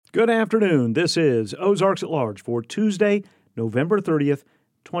Good afternoon. This is Ozarks at Large for Tuesday, November 30th,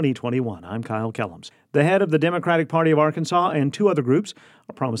 2021. I'm Kyle Kellums. The head of the Democratic Party of Arkansas and two other groups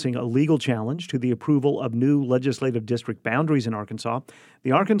are promising a legal challenge to the approval of new legislative district boundaries in Arkansas.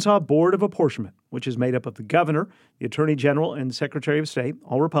 The Arkansas Board of Apportionment, which is made up of the governor, the attorney general, and secretary of state,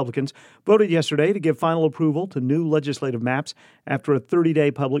 all Republicans, voted yesterday to give final approval to new legislative maps after a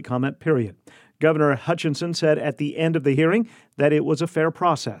 30-day public comment period. Governor Hutchinson said at the end of the hearing that it was a fair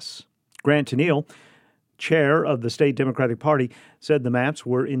process. Grant Tennille, chair of the state Democratic Party, said the maps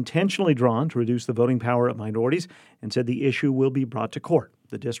were intentionally drawn to reduce the voting power of minorities and said the issue will be brought to court.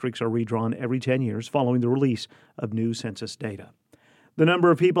 The districts are redrawn every 10 years following the release of new census data. The number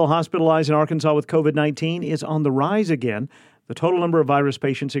of people hospitalized in Arkansas with COVID-19 is on the rise again. The total number of virus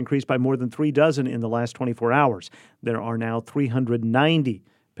patients increased by more than 36 in the last 24 hours. There are now 390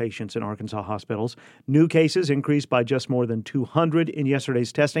 patients in Arkansas hospitals. New cases increased by just more than 200 in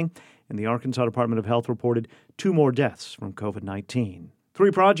yesterday's testing, and the Arkansas Department of Health reported 2 more deaths from COVID-19.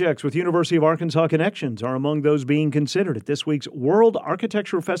 3 projects with University of Arkansas connections are among those being considered at this week's World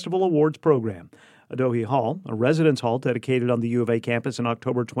Architecture Festival Awards program. Adohi Hall, a residence hall dedicated on the U of A campus in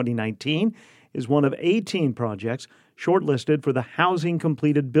October 2019, is one of 18 projects shortlisted for the Housing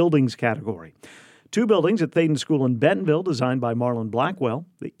Completed Buildings category. 2 buildings at Thaden School in Bentonville, designed by Marlon Blackwell,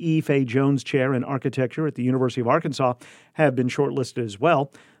 the E. Fay Jones Chair in Architecture at the University of Arkansas, have been shortlisted as well.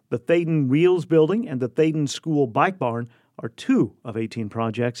 The Thaden Reels Building and the Thaden School Bike Barn are 2 of 18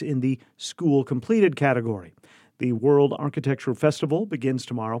 projects in the School Completed category. The World Architecture Festival begins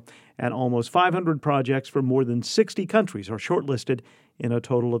tomorrow, and almost 500 projects from more than 60 countries are shortlisted in a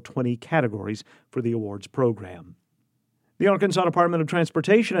total of 20 categories for the awards program. The Arkansas Department of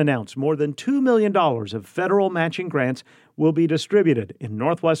Transportation announced more than $2 million of federal matching grants will be distributed in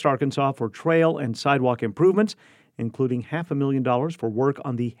Northwest Arkansas for trail and sidewalk improvements, including $500,000 for work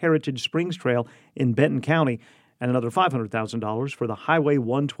on the Heritage Springs Trail in Benton County and another $500,000 for the Highway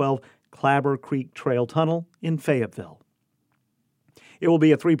 112 Clabber Creek Trail Tunnel in Fayetteville. It will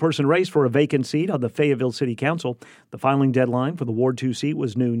be a 3-person race for a vacant seat on the Fayetteville City Council. The filing deadline for the Ward 2 seat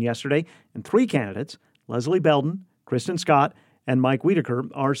was noon yesterday, and 3 candidates, Leslie Belden, Kristen Scott, and Mike Wiedeker,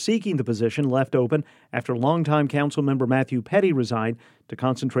 are seeking the position left open after longtime council member Matthew Petty resigned to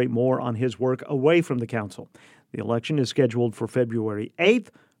concentrate more on his work away from the council. The election is scheduled for February 8th.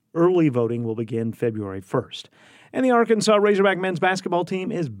 Early voting will begin February 1st. And the Arkansas Razorback men's basketball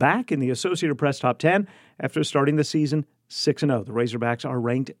team is back in the Associated Press Top 10 after starting the season 6-0. The Razorbacks are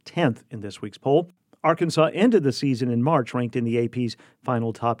ranked 10th in this week's poll. Arkansas ended the season in March ranked in the AP's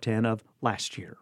final top 10 of last year.